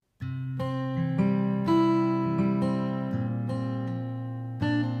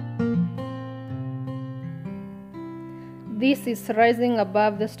This is Rising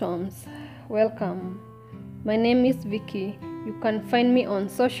Above the Storms. Welcome. My name is Vicky. You can find me on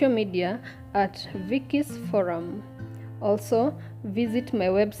social media at Vicky's Forum. Also, visit my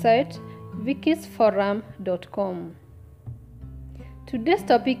website vickysforum.com. Today's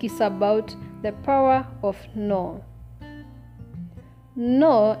topic is about the power of no.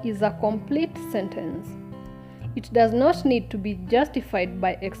 No is a complete sentence. It does not need to be justified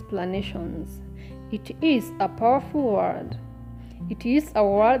by explanations. It is a powerful word. It is a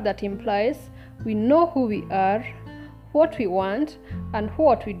word that implies we know who we are, what we want, and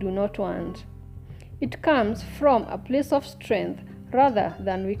what we do not want. It comes from a place of strength rather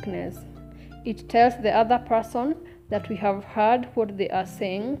than weakness. It tells the other person that we have heard what they are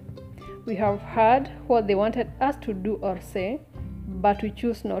saying, we have heard what they wanted us to do or say, but we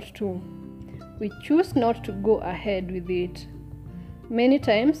choose not to. We choose not to go ahead with it. Many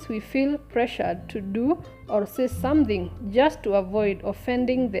times we feel pressured to do or say something just to avoid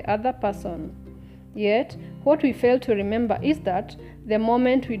offending the other person. Yet, what we fail to remember is that the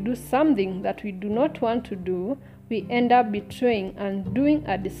moment we do something that we do not want to do, we end up betraying and doing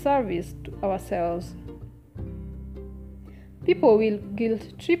a disservice to ourselves. People will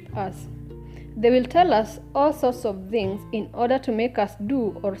guilt trip us. They will tell us all sorts of things in order to make us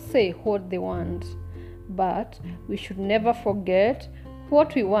do or say what they want. But we should never forget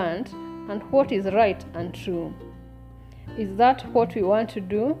what we want and what is right and true. Is that what we want to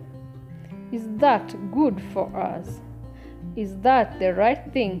do? Is that good for us? Is that the right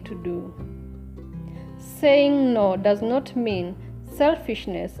thing to do? Saying no does not mean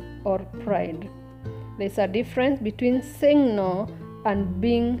selfishness or pride. There's a difference between saying no and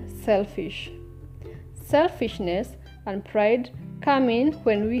being selfish. Selfishness and pride come in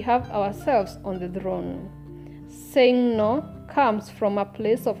when we have ourselves on the throne. Saying no comes from a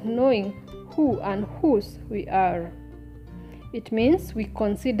place of knowing who and whose we are. It means we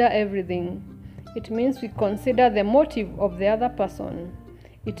consider everything. It means we consider the motive of the other person.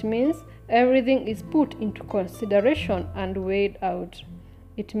 It means everything is put into consideration and weighed out.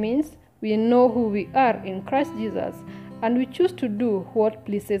 It means we know who we are in Christ Jesus and we choose to do what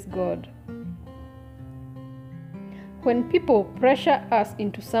pleases God. When people pressure us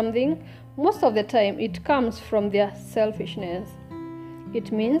into something, most of the time it comes from their selfishness.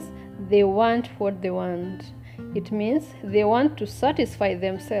 It means they want what they want. It means they want to satisfy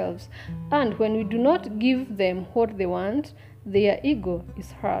themselves, and when we do not give them what they want, their ego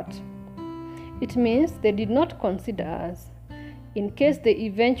is hurt. It means they did not consider us. In case they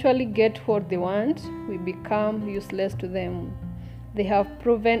eventually get what they want, we become useless to them. They have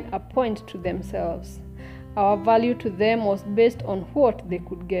proven a point to themselves. Our value to them was based on what they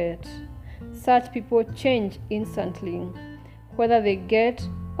could get. Such people change instantly, whether they get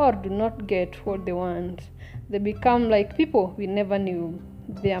or do not get what they want. They become like people we never knew.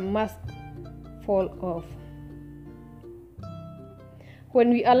 Their mask fall off. When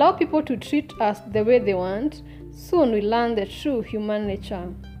we allow people to treat us the way they want, soon we learn the true human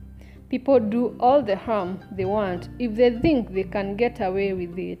nature. People do all the harm they want if they think they can get away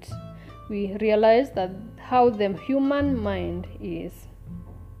with it. We realize that how the human mind is.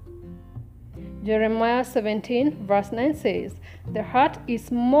 Jeremiah 17 verse 9 says, "The heart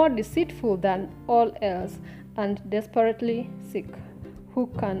is more deceitful than all else and desperately sick. Who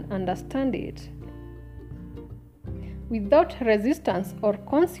can understand it?" Without resistance or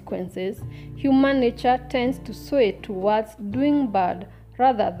consequences, human nature tends to sway towards doing bad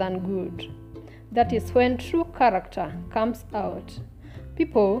rather than good. That is when true character comes out.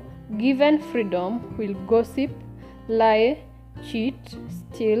 People given freedom will gossip, lie, cheat,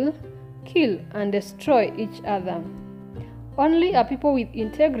 steal, kill, and destroy each other. Only a people with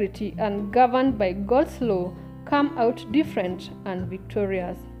integrity and governed by God's law come out different and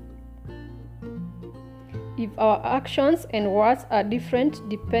victorious. If our actions and words are different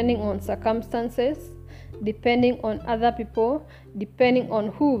depending on circumstances, depending on other people, depending on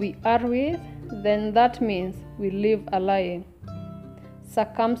who we are with, then that means we live a lie.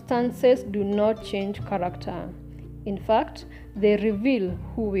 Circumstances do not change character. In fact, they reveal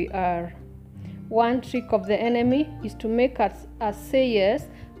who we are. One trick of the enemy is to make us say yes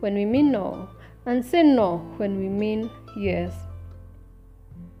when we mean no, and say no when we mean yes.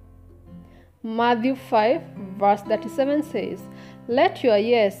 Matthew 5 verse 37 says, "Let your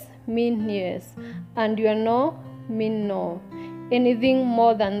yes mean yes, and your no mean no. Anything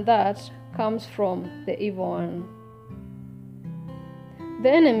more than that comes from the evil one." The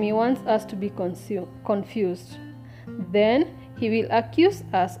enemy wants us to be confused. Then he will accuse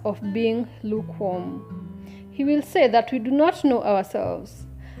us of being lukewarm. He will say that we do not know ourselves,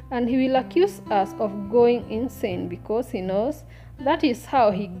 and he will accuse us of going insane because he knows that is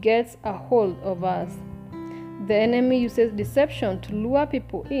how he gets a hold of us. The enemy uses deception to lure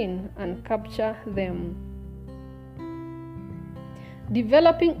people in and capture them.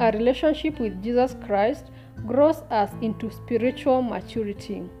 Developing a relationship with Jesus Christ grows us into spiritual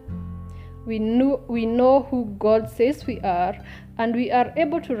maturity. We know who God says we are, and we are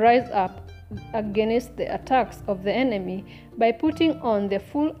able to rise up against the attacks of the enemy by putting on the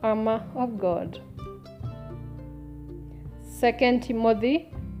full armor of God. 2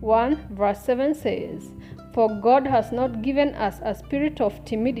 Timothy 1 verse 7 says, "For God has not given us a spirit of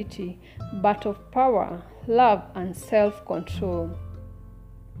timidity, but of power, love, and self-control."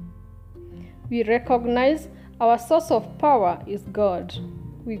 We recognize our source of power is God.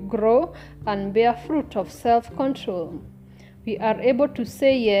 We grow and bear fruit of self-control. We are able to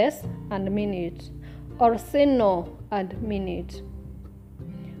say yes and mean it, or say no and mean it.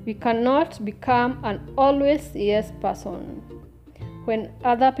 We cannot become an always yes person. When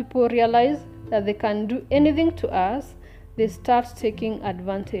other people realize that they can do anything to us, they start taking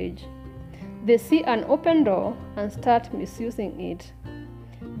advantage. They see an open door and start misusing it.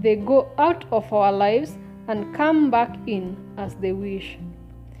 They go out of our lives and come back in as they wish.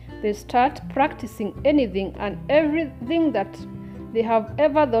 They start practicing anything and everything that they have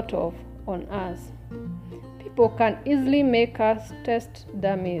ever thought of on us. People can easily make us test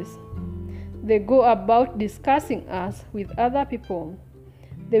dummies. They go about discussing us with other people.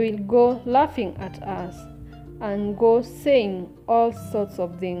 They will go laughing at us and go saying all sorts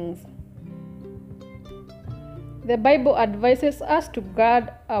of things. The Bible advises us to guard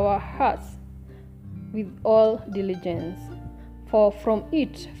our hearts with all diligence, for from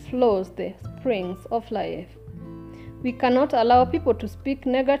it flows the springs of life. We cannot allow people to speak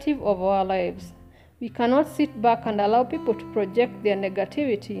negative of our lives. We cannot sit back and allow people to project their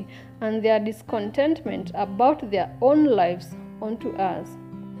negativity and their discontentment about their own lives onto us.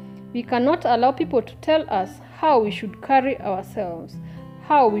 We cannot allow people to tell us how we should carry ourselves,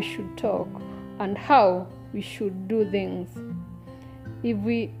 how we should talk, and how we should do things. If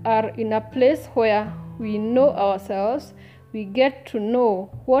we are in a place where we know ourselves, we get to know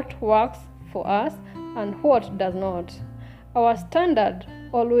what works for us and what does not. Our standard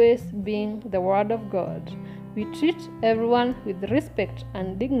always being the Word of God. We treat everyone with respect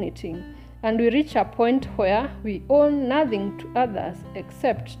and dignity, and we reach a point where we owe nothing to others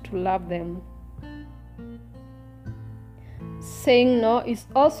except to love them. Saying no is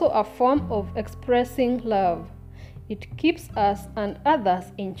also a form of expressing love. It keeps us and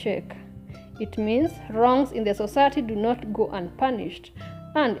others in check. It means wrongs in the society do not go unpunished,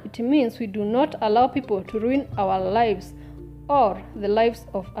 and it means we do not allow people to ruin our lives or the lives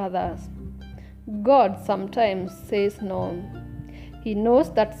of others. God sometimes says no. He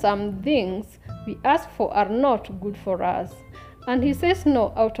knows that some things we ask for are not good for us, and He says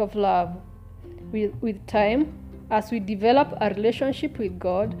no out of love. With time, as we develop a relationship with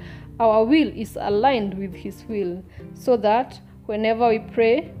God, our will is aligned with His will, so that whenever we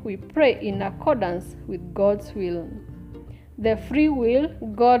pray in accordance with God's will. The free will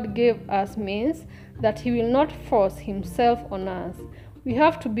God gave us means that He will not force Himself on us. We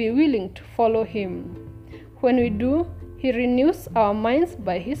have to be willing to follow Him. When we do, He renews our minds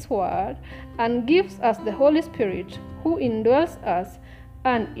by His word and gives us the Holy Spirit, who indwells us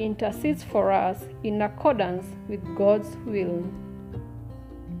and intercedes for us in accordance with God's will.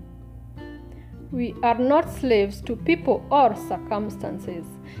 We are not slaves to people or circumstances.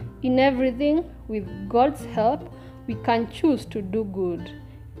 In everything, with God's help, we can choose to do good,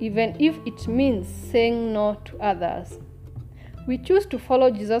 even if it means saying no to others. We choose to follow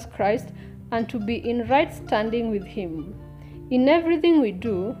Jesus Christ and to be in right standing with Him. In everything we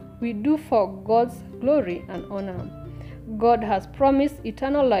do for God's glory and honor. God has promised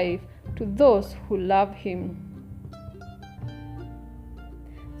eternal life to those who love Him.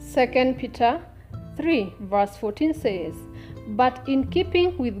 2 Peter 3 verse 14 says, "But in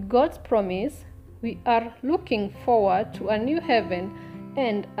keeping with God's promise, we are looking forward to a new heaven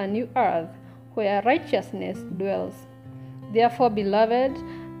and a new earth where righteousness dwells. Therefore, beloved,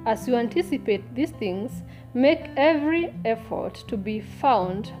 as you anticipate these things, make every effort to be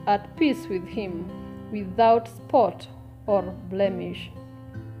found at peace with Him, without spot or blemish."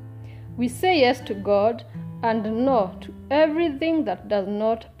 We say yes to God and no to everything that does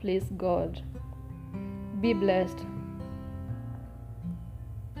not please God. Be blessed.